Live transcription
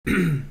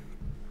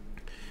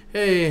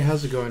Hey,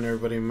 how's it going,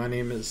 everybody? My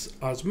name is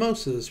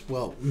Osmosis.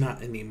 Well,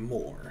 not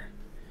anymore.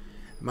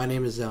 My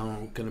name is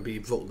now going to be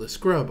Volt the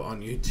Scrub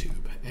on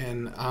YouTube.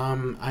 And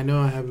I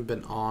know I haven't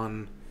been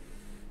on,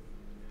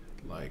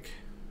 like,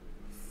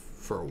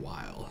 for a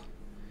while.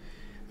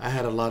 I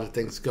had a lot of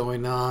things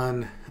going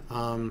on.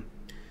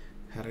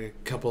 Had a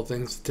couple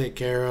things to take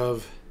care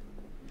of.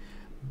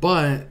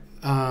 But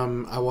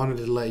I wanted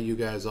to let you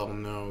guys all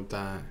know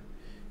that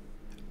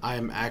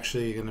I'm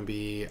actually going to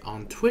be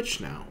on Twitch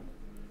now.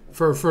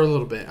 For a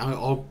little bit.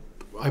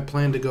 I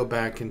plan to go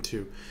back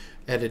into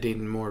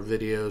editing more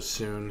videos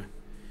soon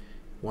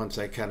once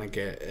I kind of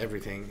get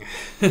everything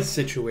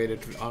situated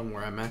on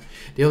where I'm at.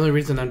 The only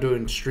reason I'm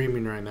doing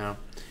streaming right now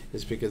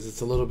is because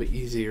it's a little bit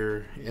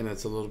easier and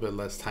it's a little bit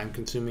less time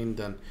consuming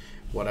than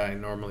what I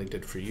normally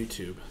did for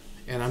YouTube.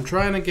 And I'm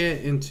trying to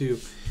get into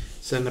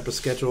setting up a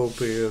schedule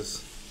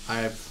because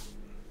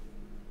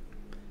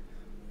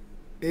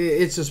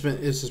it's just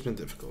been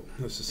difficult.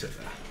 Let's just say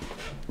that.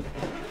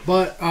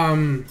 But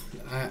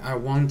I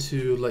want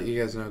to let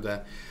you guys know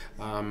that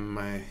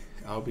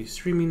I'll be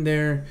streaming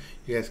there.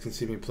 You guys can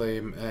see me play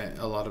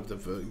a lot of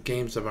the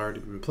games I've already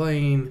been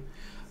playing.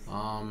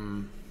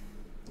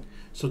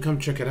 So come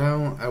check it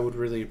out. I would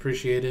really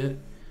appreciate it.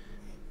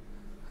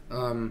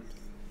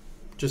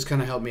 Just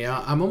kind of help me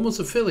out. I'm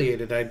almost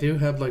affiliated. I do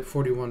have like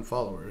 41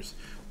 followers,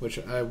 which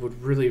I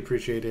would really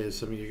appreciate it if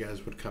some of you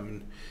guys would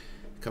come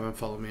and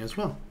follow me as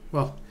well.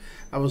 Well,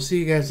 I will see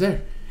you guys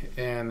there,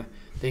 and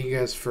thank you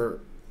guys for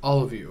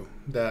all of you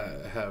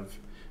that have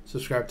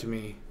subscribed to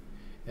me,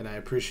 and I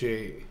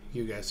appreciate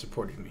you guys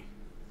supporting me.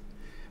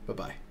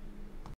 Bye-bye.